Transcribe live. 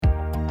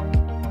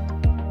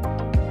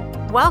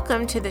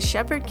Welcome to the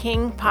Shepherd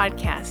King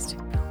podcast.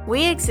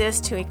 We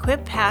exist to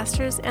equip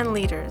pastors and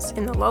leaders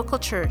in the local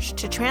church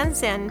to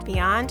transcend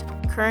beyond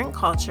current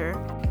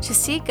culture, to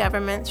see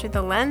government through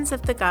the lens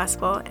of the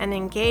gospel and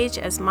engage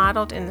as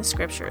modeled in the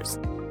scriptures.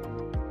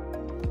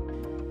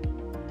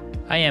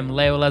 I am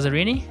Leo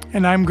Lazzarini.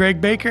 And I'm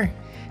Greg Baker.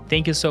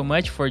 Thank you so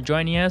much for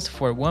joining us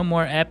for one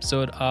more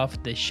episode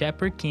of the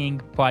Shepherd King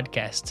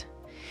podcast.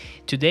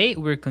 Today,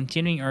 we're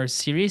continuing our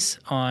series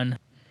on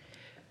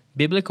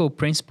biblical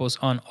principles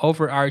on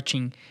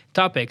overarching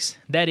topics.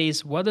 That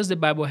is, what does the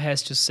Bible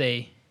has to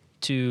say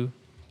to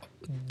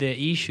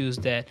the issues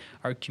that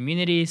our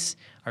communities,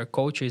 our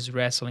culture is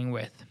wrestling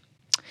with.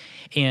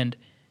 And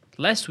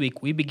last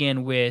week, we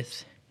began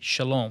with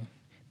shalom.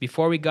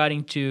 Before we got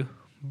into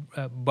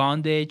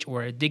bondage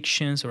or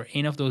addictions or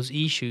any of those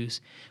issues,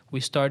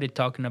 we started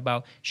talking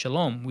about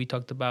shalom. We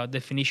talked about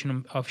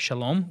definition of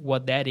shalom,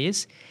 what that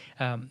is,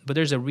 but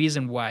there's a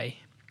reason why.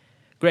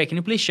 Greg, can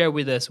you please share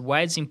with us why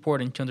it's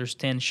important to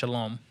understand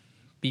shalom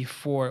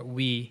before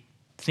we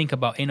think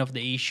about any of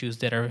the issues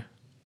that our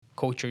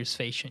culture is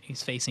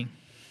facing?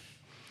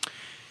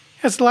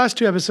 Yes, the last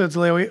two episodes,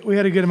 Leo, we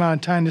had a good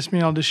amount of time just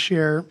being able to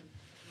share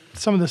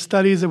some of the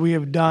studies that we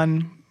have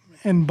done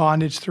in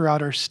bondage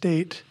throughout our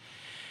state,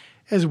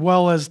 as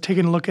well as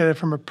taking a look at it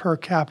from a per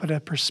capita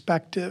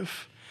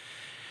perspective.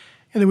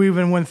 And then we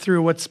even went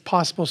through what's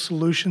possible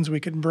solutions we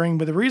could bring.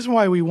 But the reason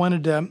why we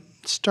wanted to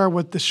start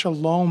with the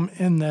shalom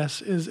in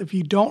this is if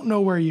you don't know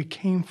where you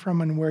came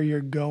from and where you're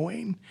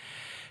going,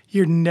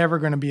 you're never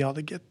going to be able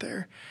to get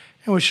there.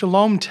 And what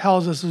shalom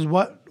tells us is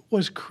what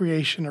was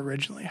creation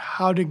originally?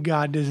 How did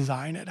God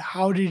design it?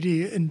 How did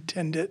he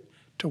intend it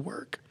to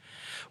work?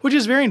 Which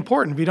is very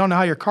important. If you don't know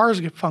how your car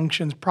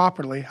functions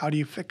properly, how do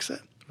you fix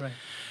it? Right.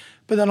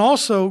 But then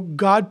also,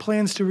 God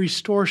plans to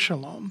restore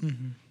shalom.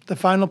 Mm-hmm. The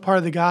final part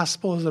of the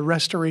gospel is the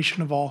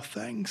restoration of all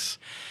things.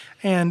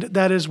 And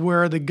that is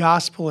where the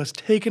gospel has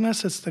taken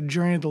us. It's the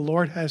journey the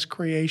Lord has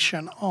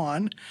creation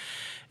on.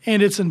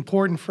 And it's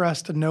important for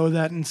us to know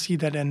that and see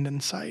that end in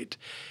sight.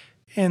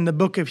 In the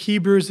book of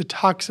Hebrews, it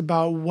talks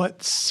about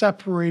what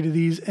separated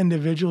these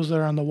individuals that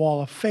are on the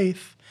wall of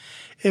faith.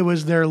 It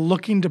was their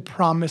looking to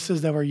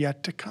promises that were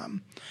yet to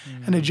come.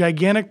 Mm-hmm. And a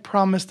gigantic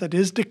promise that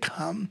is to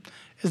come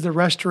is the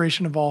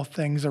restoration of all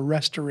things, a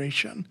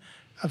restoration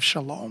of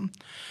shalom.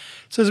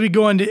 So as we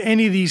go into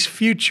any of these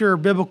future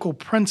biblical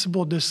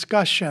principle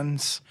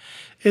discussions,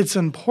 it's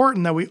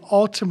important that we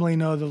ultimately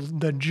know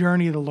the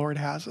journey the Lord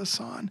has us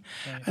on.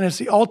 Right. And it's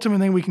the ultimate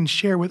thing we can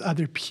share with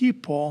other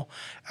people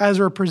as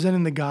we're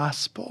presenting the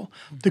gospel.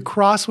 Mm-hmm. The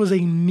cross was a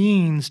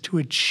means to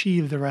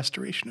achieve the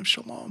restoration of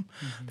shalom.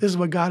 Mm-hmm. This is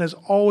what God has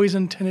always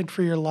intended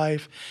for your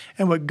life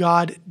and what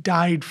God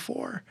died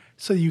for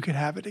so you could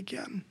have it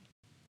again.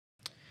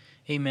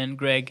 Amen,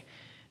 Greg.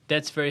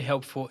 That's very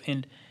helpful.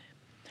 And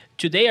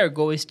today our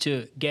goal is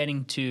to get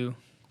into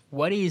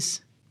what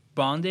is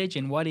bondage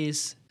and what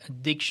is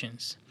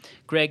addictions.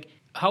 Greg,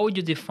 how would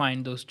you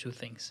define those two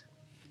things?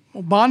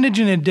 Well, bondage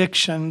and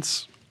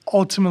addictions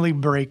ultimately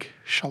break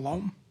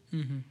shalom.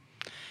 Mm-hmm.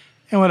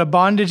 And what a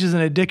bondage is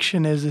an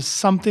addiction is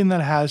something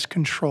that has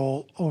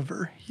control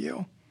over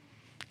you.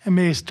 It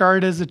may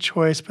start as a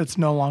choice, but it's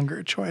no longer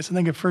a choice. I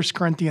think of 1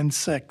 Corinthians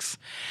 6.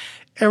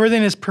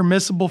 Everything is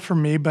permissible for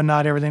me, but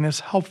not everything is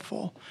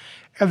helpful.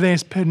 Everything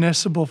is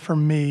permissible for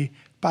me,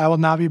 but I will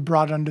not be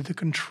brought under the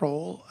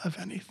control of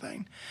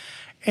anything.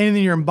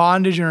 Anything you're in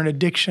bondage or an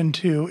addiction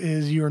to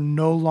is you're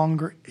no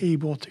longer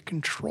able to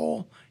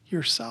control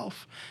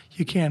yourself.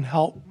 You can't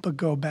help but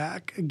go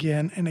back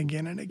again and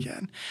again and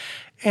again.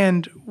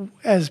 And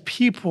as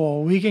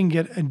people, we can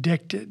get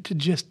addicted to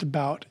just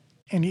about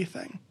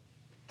anything.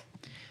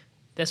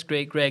 That's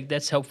great, Greg.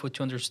 That's helpful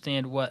to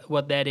understand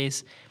what that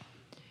is.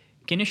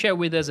 Can you share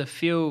with us a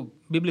few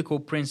biblical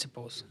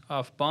principles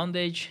of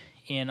bondage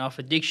and of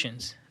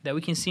addictions that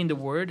we can see in the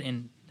Word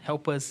and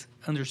help us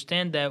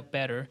understand that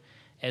better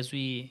as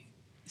we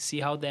see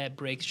how that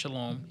breaks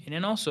shalom? And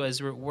then also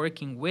as we're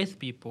working with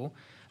people,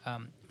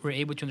 we're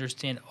able to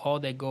understand all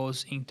that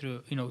goes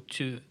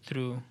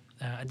through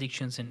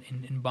addictions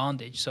and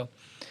bondage. So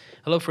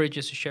I'd love for you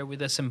just to share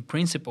with us some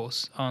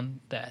principles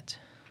on that.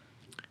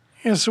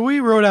 Yeah, so we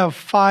wrote out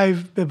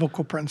 5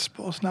 biblical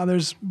principles. Now,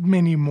 there's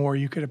many more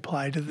you could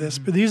apply to this,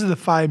 but these are the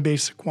 5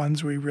 basic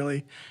ones we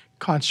really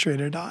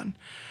concentrated on.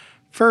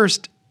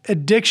 First,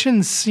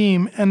 addictions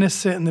seem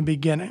innocent in the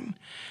beginning,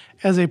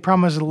 as they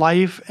promise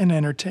life and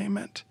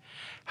entertainment.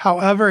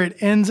 However,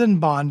 it ends in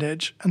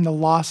bondage and the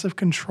loss of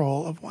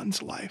control of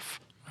one's life.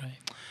 Right.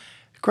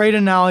 Great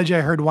analogy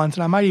I heard once,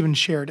 and I might even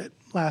shared it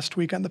last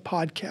week on the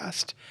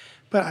podcast,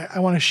 but I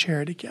want to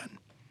share it again.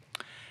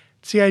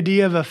 It's the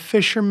idea of a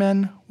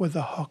fisherman with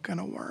a hook and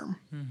a worm.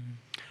 Mm-hmm.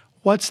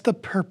 What's the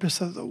purpose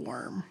of the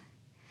worm?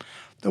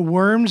 The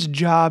worm's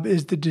job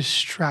is to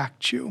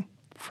distract you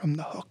from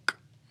the hook.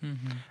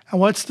 Mm-hmm.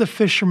 And what's the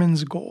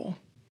fisherman's goal?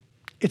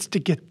 It's to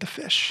get the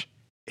fish.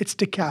 It's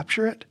to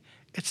capture it.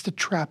 It's to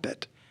trap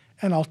it.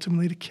 And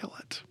ultimately to kill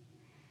it.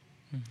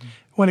 Mm-hmm.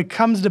 When it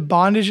comes to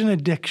bondage and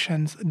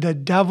addictions, the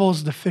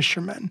devil's the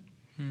fisherman.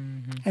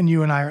 Mm-hmm. And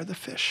you and I are the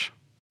fish.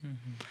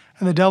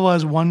 And the devil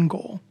has one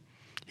goal.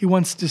 He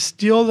wants to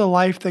steal the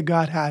life that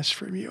God has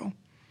for you,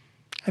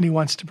 and he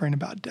wants to bring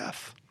about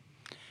death.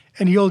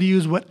 And he'll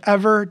use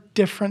whatever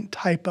different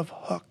type of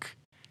hook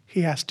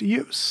he has to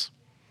use.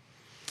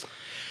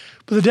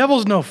 But the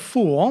devil's no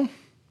fool.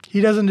 He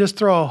doesn't just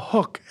throw a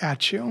hook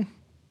at you.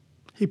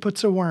 He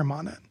puts a worm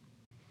on it.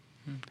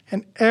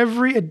 And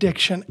every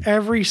addiction,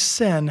 every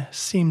sin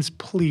seems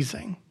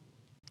pleasing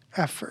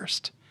at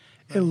first.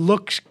 It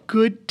looks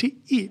good to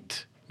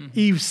eat,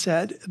 Eve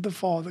said at the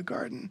fall of the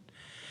garden.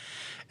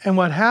 And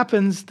what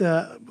happens,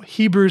 the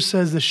Hebrews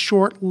says, the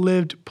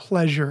short-lived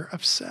pleasure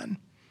of sin.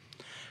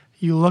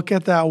 You look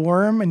at that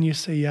worm and you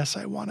say, yes,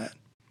 I want it.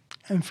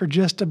 And for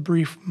just a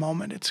brief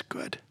moment, it's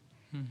good.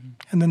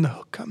 And then the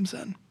hook comes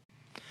in.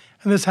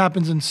 And this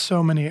happens in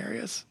so many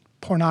areas.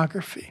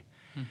 Pornography.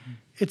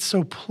 It's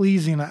so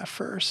pleasing at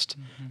first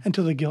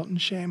until the guilt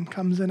and shame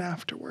comes in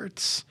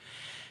afterwards.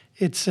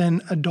 It's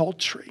in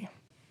adultery.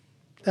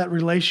 That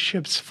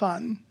relationship's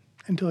fun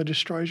until it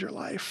destroys your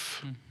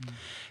life.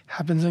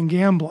 Happens in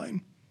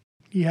gambling.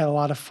 You had a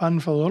lot of fun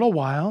for a little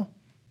while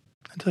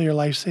until your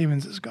life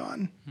savings is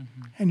gone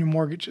and your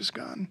mortgage is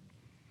gone.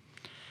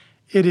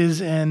 It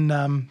is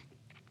in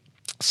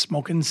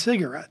smoking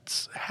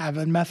cigarettes,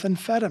 having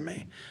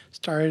methamphetamine.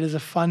 Started as a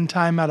fun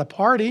time at a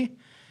party.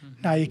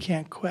 Now you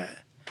can't quit.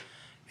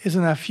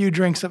 Isn't that few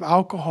drinks of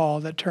alcohol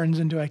that turns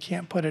into I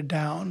can't put it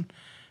down,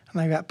 and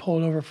I got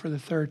pulled over for the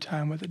third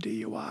time with a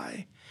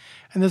DUI.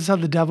 And this is how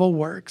the devil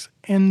works.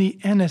 In the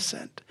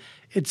innocent,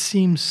 it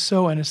seems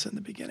so innocent in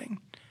the beginning,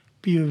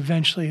 but you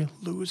eventually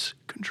lose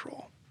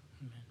control.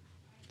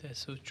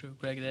 That's so true,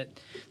 Greg.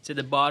 That's at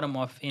the bottom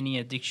of any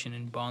addiction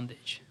and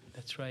bondage.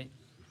 That's right.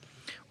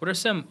 What are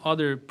some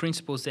other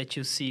principles that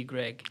you see,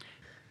 Greg?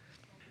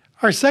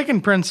 Our second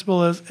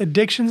principle is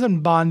addictions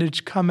and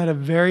bondage come at a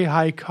very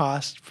high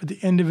cost for the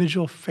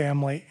individual,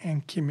 family,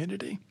 and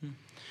community.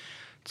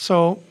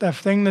 So that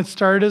thing that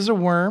started as a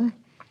worm,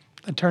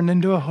 that turned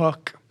into a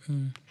hook,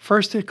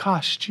 first it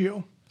costs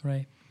you.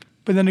 Right.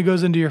 But then it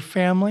goes into your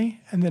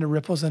family, and then it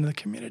ripples into the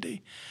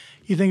community.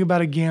 You think about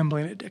a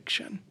gambling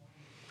addiction.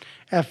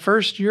 At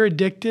first, you're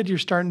addicted. You're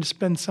starting to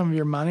spend some of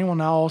your money. Well,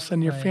 now all of a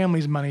sudden, your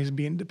family's money is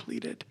being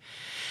depleted.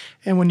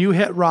 And when you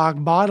hit rock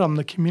bottom,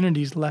 the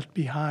community's left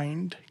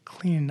behind,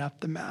 cleaning up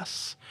the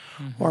mess.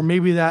 Or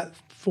maybe that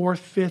fourth,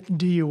 fifth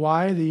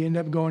DUI that you end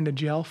up going to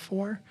jail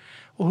for.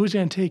 Well, who's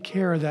going to take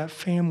care of that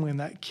family and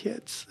that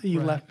kids that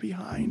you left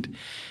behind?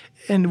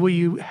 And what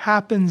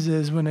happens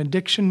is when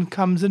addiction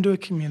comes into a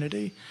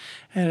community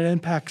and it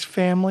impacts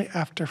family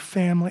after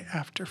family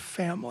after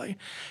family,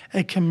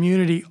 a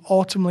community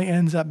ultimately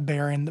ends up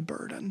bearing the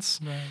burdens,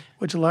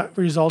 which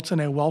results in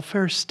a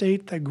welfare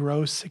state that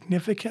grows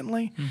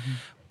significantly,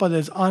 but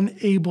is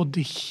unable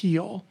to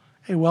heal.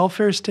 A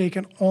welfare state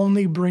can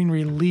only bring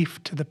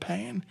relief to the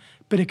pain,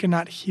 but it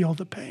cannot heal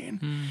the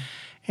pain.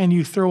 And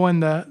you throw in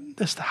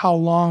this how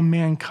long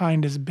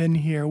mankind has been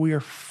here. We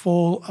are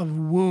full of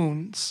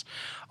wounds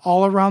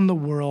all around the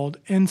world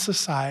in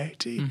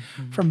society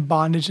from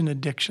bondage and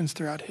addictions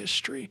throughout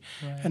history.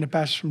 And it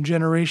passes from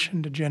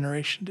generation to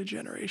generation to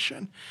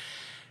generation.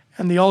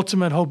 And the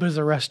ultimate hope is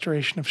a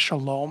restoration of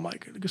shalom.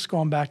 Like just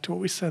going back to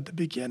what we said at the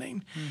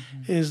beginning,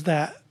 is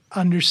that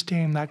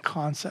understanding that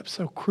concept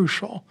so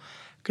crucial,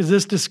 because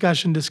this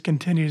discussion just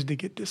continues to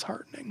get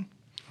disheartening.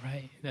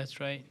 Right. That's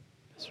right,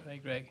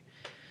 Greg.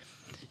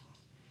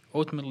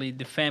 Ultimately,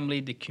 the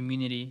family, the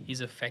community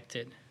is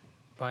affected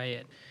by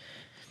it.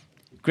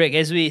 Greg,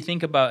 as we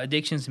think about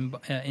addictions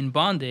in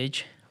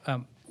bondage,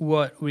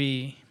 what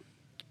we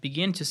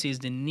begin to see is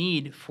the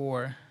need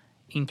for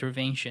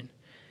intervention.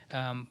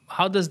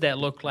 How does that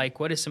look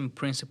like? What are some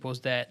principles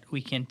that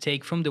we can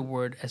take from the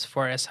Word as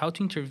far as how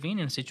to intervene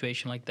in a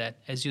situation like that?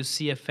 As you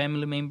see a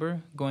family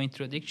member going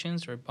through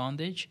addictions or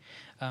bondage,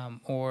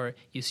 or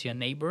you see a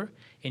neighbor,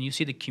 and you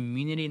see the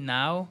community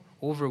now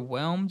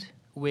overwhelmed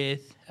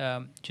with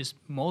just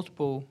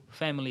multiple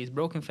families,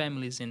 broken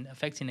families, and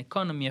affecting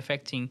economy,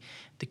 affecting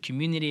the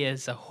community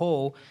as a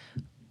whole.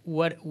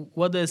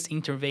 What does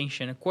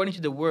intervention, according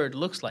to the Word,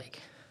 looks like?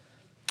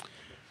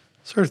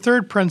 So our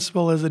third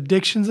principle is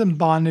addictions and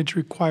bondage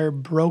require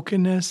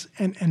brokenness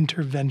and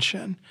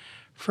intervention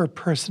for a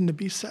person to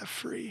be set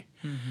free.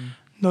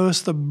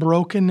 Notice the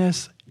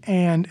brokenness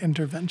and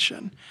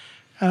intervention.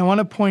 And I want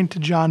to point to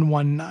John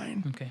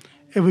 1:9. Okay.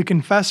 If we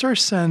confess our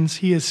sins,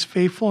 he is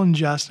faithful and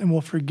just and will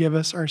forgive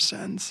us our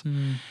sins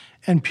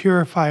and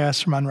purify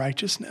us from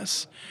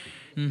unrighteousness.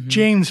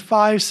 James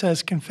 5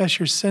 says, confess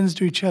your sins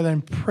to each other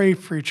and pray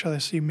for each other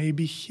so you may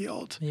be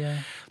healed.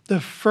 The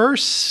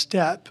first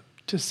step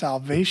to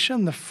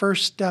salvation, the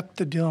first step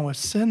to dealing with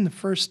sin, the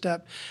first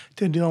step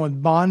to dealing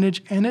with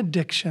bondage and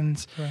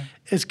addictions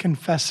is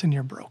confessing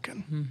you're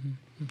broken.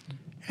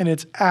 And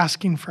it's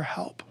asking for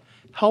help.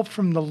 Help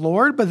from the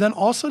Lord, but then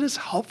also just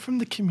help from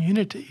the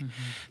community.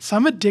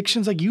 Some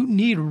addictions, like you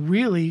need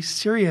really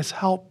serious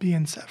help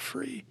being set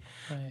free.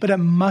 But it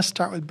must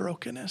start with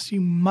brokenness.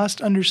 You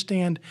must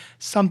understand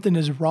something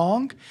is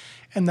wrong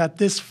and that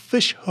this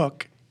fish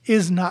hook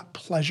is not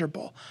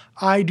pleasurable.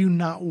 I do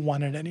not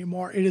want it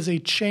anymore. It is a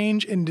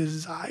change in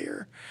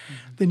desire.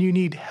 Then you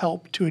need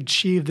help to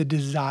achieve the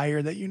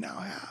desire that you now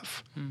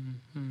have.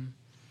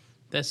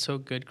 That's so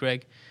good,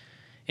 Greg.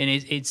 And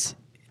it's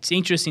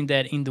interesting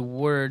that in the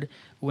Word,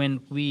 when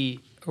we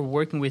are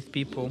working with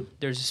people,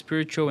 there's a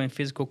spiritual and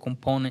physical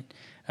component,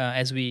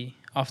 as we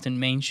often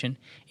mention,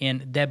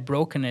 and that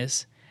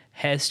brokenness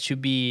has to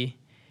be,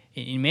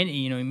 in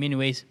many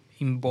ways,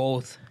 in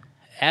both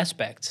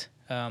aspects.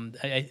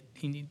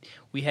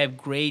 We have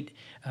great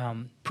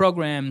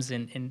programs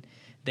and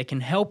that can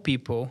help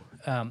people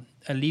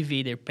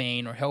alleviate their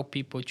pain or help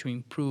people to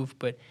improve.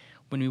 But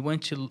when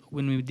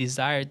we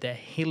desire that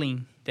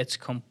healing that's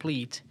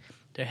complete,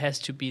 there has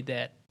to be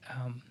that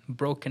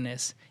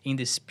brokenness in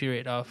the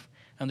spirit of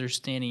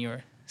understanding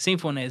your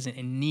sinfulness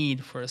and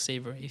need for a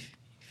Savior. If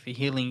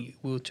healing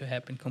will to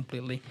happen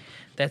completely,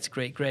 that's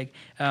great, Greg.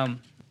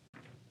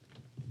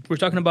 We're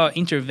talking about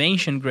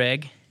intervention,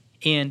 Greg,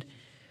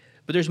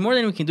 but there's more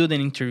than we can do than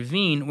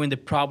intervene when the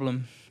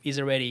problem is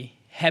already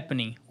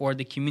happening or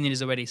the community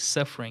is already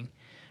suffering.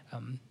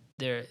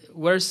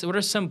 What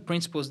are some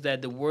principles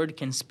that the Word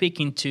can speak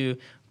into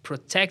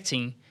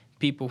protecting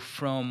people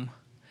from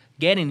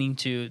getting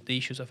into the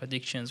issues of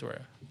addictions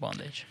or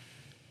bondage?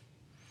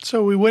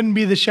 So we wouldn't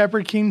be the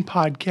Shepherd King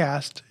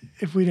podcast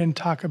if we didn't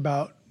talk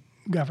about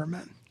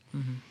government.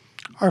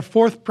 Our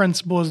fourth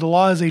principle is the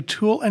law is a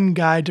tool and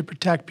guide to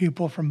protect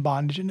people from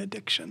bondage and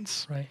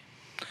addictions. Right.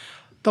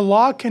 The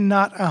law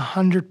cannot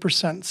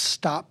 100%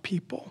 stop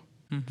people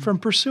from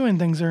pursuing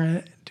things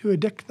to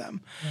addict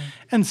them. Right.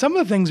 And some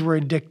of the things we're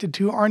addicted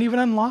to aren't even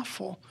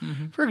unlawful.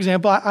 For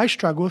example, I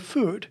struggle with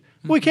food.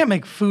 Well, we can't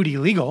make food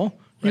illegal.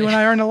 You and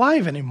I aren't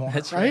alive anymore,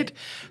 That's right?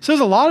 So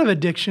there's a lot of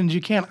addictions you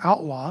can't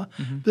outlaw.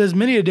 But there's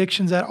many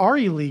addictions that are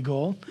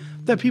illegal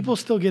that people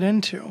still get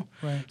into.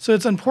 Right. So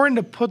it's important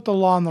to put the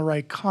law in the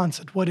right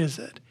concept. What is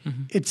it?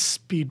 It's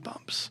speed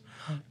bumps.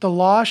 The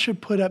law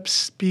should put up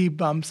speed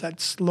bumps that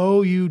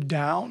slow you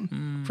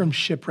down from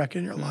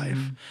shipwrecking your life.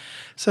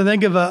 So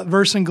think of a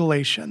verse in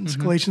Galatians,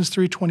 Galatians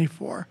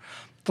 3:24.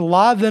 The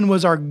law then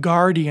was our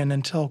guardian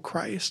until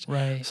Christ.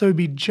 Right. So we'd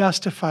be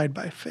justified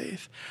by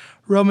faith.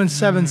 Romans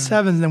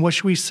 7:7, then what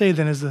should we say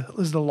then? Is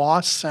the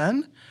law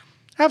sin?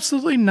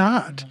 Absolutely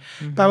not.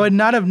 But I would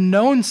not have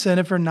known sin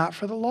if it were not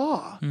for the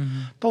law.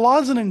 The law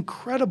is an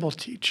incredible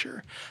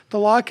teacher. The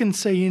law can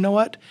say, you know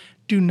what?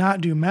 Do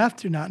not do meth,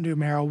 do not do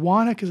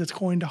marijuana because it's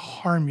going to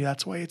harm you.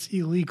 That's why it's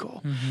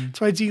illegal. That's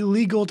why it's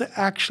illegal to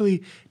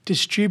actually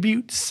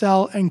distribute,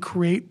 sell, and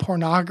create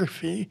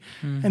pornography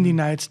in the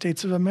United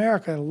States of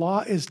America. The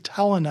law is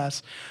telling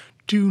us,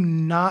 do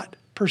not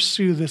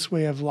pursue this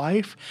way of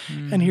life.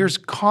 And here's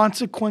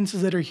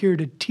consequences that are here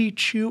to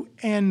teach you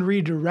and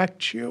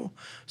redirect you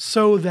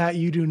so that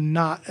you do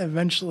not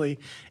eventually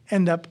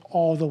end up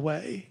all the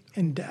way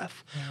in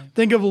death.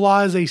 Think of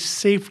law as a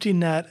safety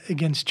net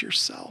against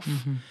yourself.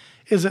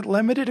 Is it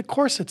limited? Of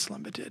course it's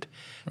limited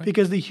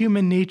because the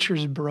human nature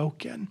is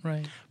broken.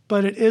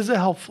 But it is a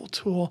helpful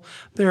tool.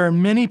 There are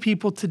many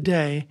people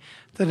today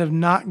that have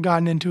not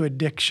gotten into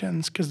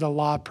addictions because the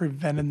law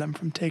prevented them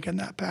from taking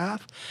that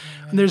path.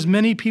 And there's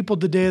many people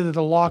today that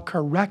the law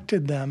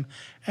corrected them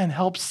and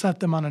helped set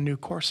them on a new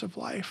course of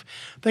life.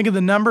 Think of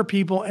the number of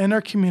people in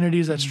our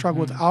communities that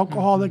struggle with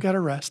alcohol that got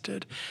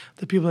arrested,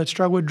 the people that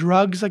struggle with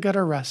drugs that got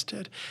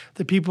arrested,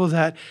 the people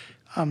that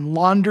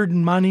laundered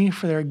money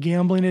for their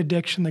gambling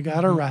addiction that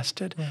got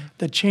arrested,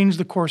 that changed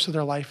the course of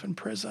their life in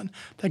prison,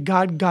 that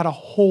God got a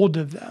hold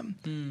of them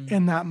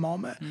in that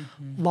moment.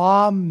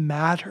 Law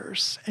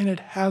matters, and it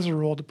has a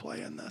role to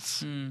play in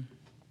this.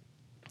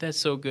 That's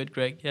so good,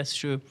 Greg. That's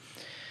true.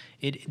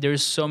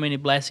 There's so many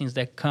blessings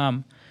that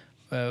come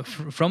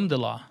from the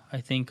law.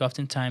 I think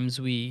oftentimes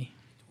we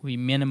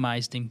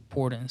minimize the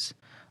importance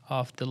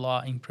of the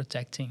law in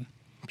protecting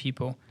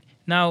people.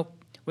 Now,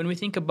 when we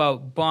think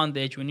about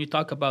bondage, when you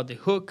talk about the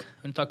hook,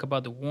 when you talk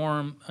about the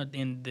worm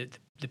and the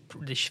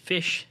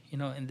fish,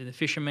 and the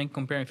fishermen,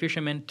 comparing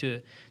fishermen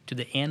to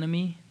the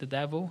enemy, the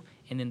devil,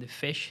 and then the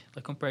fish,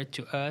 like compared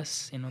to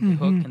us, the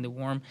hook and the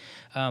worm,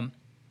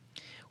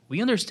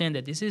 we understand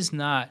that this is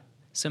not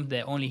something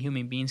that only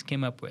human beings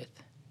came up with.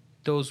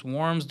 Those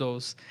worms,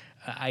 those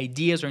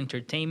ideas or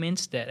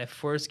entertainments that at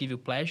first give you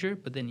pleasure,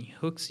 but then it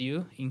hooks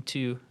you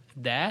into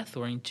death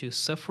or into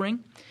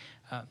suffering,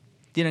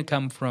 didn't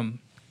come from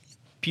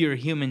pure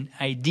human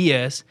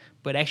ideas,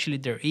 but actually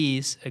there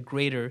is a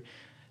greater,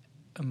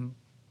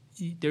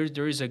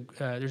 there's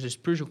a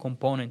spiritual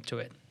component to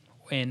it,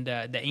 and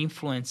that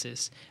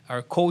influences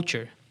our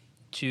culture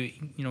to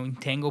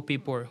entangle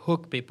people or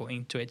hook people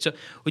into it. So,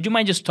 would you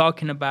mind just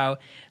talking about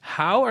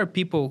how are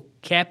people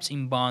kept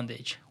in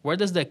bondage? Where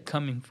does that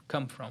come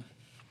from?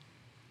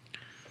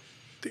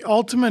 The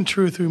ultimate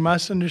truth we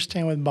must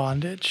understand with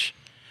bondage: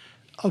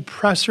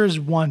 oppressors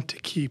want to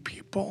keep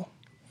people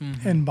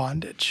in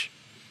bondage.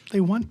 They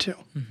want to.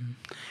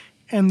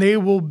 And they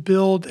will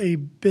build a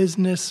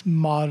business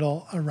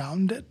model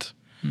around it.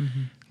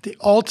 The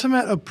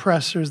ultimate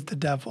oppressor is the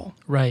devil.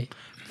 Right.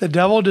 The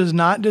devil does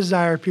not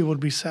desire people to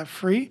be set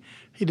free.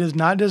 He does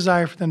not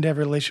desire for them to have a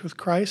relationship with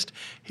Christ.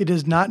 He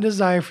does not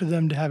desire for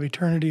them to have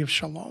eternity of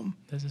shalom.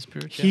 That's the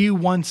spirit. He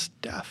wants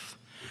death.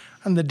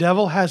 And the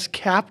devil has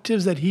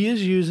captives that he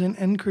is using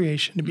in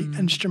creation to be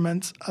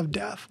instruments of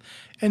death,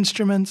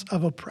 instruments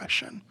of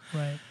oppression.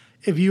 Right.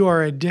 If you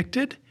are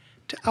addicted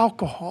to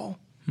alcohol,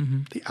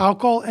 the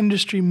alcohol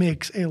industry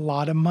makes a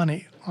lot of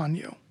money on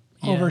you.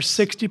 Over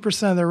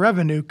 60% of their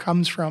revenue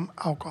comes from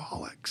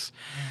alcoholics.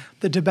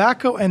 The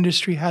tobacco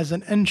industry has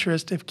an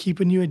interest of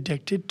keeping you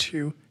addicted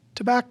to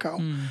tobacco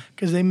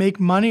because they make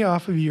money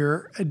off of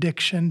your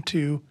addiction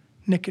to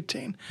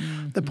nicotine.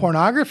 The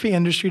pornography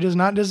industry does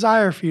not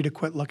desire for you to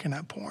quit looking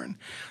at porn.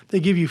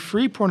 They give you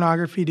free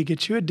pornography to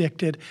get you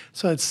addicted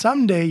so that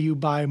someday you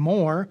buy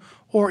more,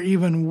 or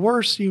even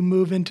worse, you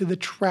move into the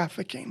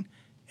trafficking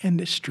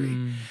industry.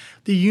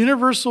 The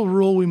universal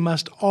rule we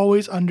must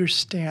always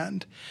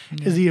understand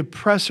is the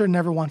oppressor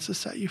never wants to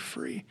set you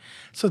free.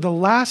 So the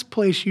last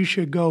place you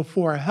should go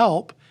for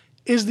help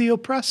is the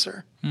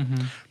oppressor.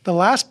 The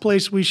last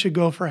place we should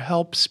go for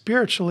help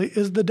spiritually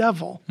is the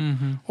devil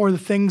or the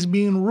things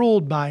being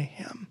ruled by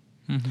him.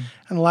 And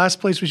the last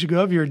place we should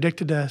go if you're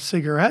addicted to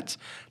cigarettes,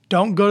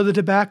 don't go to the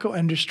tobacco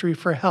industry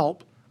for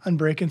help on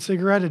breaking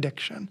cigarette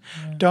addiction.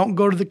 Don't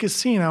go to the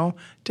casino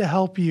to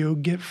help you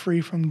get free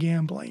from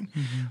gambling.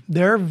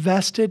 Their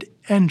vested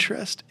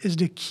interest is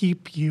to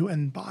keep you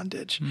in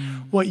bondage.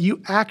 What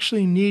you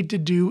actually need to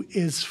do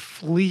is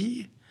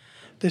flee.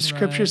 The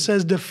scripture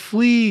says to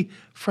flee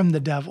from the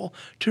devil,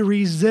 to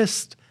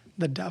resist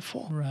the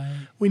devil.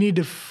 We need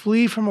to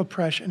flee from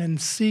oppression and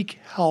seek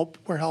help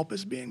where help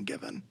is being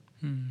given.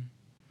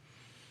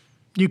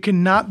 You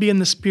cannot be in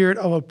the spirit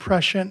of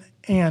oppression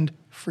and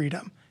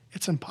freedom.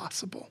 It's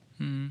impossible.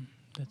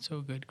 That's so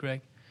good,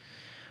 Greg.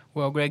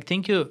 Well, Greg,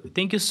 thank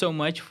you so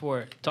much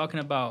for talking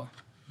about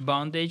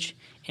bondage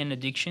and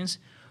addictions.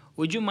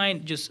 Would you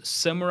mind just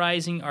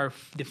summarizing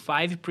the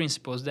 5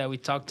 principles that we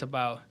talked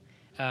about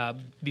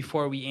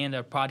before we end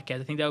our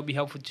podcast? I think that would be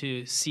helpful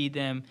to see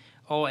them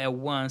all at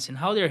once and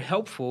how they're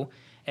helpful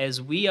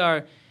as we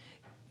are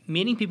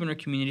meeting people in our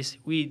communities.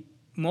 We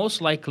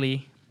most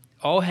likely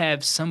all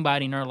have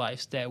somebody in our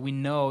lives that we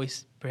know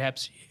is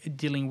perhaps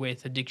dealing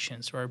with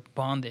addictions or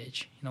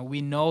bondage.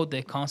 We know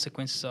the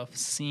consequences of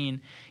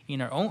sin in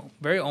our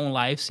very own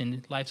lives and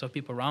the lives of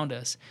people around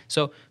us.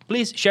 So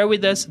please share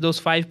with us those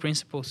 5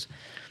 principles.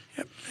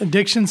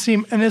 Addictions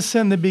seem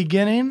innocent in the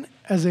beginning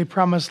as they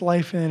promise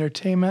life and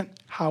entertainment.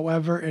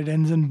 However, it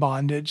ends in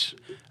bondage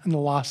and the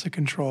loss of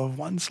control of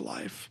one's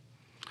life.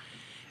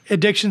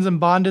 Addictions and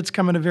bondage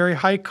come at a very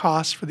high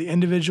cost for the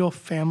individual,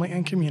 family,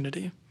 and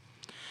community.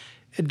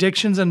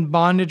 Addictions and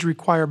bondage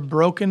require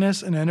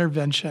brokenness and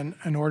intervention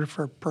in order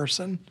for a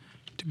person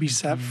to be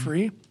set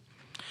free.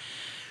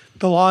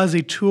 The law is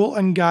a tool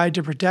and guide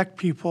to protect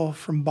people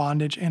from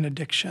bondage and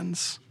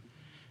addictions.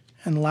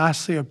 And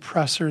lastly,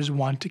 oppressors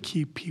want to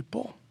keep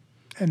people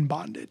in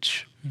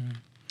bondage.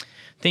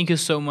 Thank you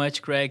so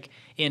much, Greg.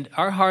 And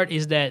our heart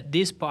is that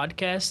this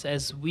podcast,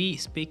 as we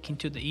speak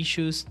into the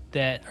issues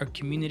that our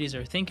communities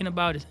are thinking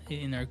about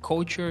in our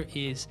culture,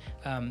 is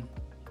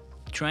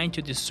trying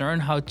to discern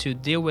how to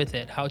deal with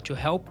it, how to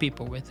help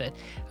people with it.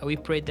 We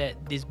pray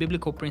that these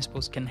biblical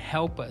principles can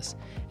help us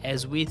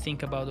as we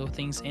think about those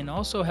things and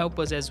also help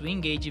us as we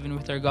engage even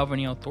with our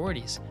governing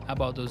authorities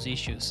about those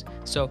issues.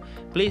 So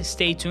please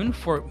stay tuned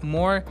for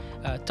more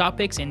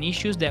topics and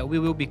issues that we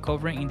will be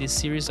covering in this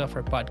series of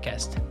our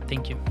podcast.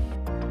 Thank you.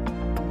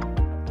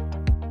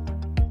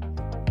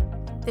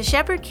 The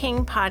Shepherd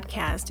King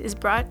podcast is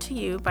brought to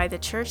you by the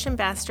Church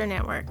Ambassador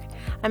Network,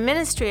 a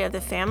ministry of the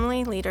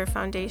Family Leader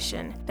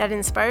Foundation that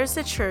inspires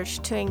the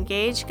church to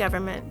engage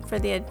government for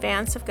the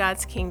advance of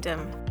God's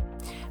kingdom.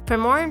 For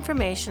more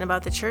information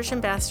about the Church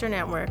Ambassador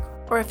Network,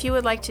 or if you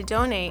would like to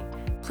donate,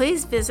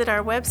 please visit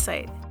our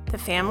website,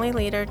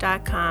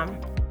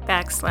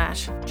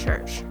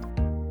 thefamilyleader.com/church.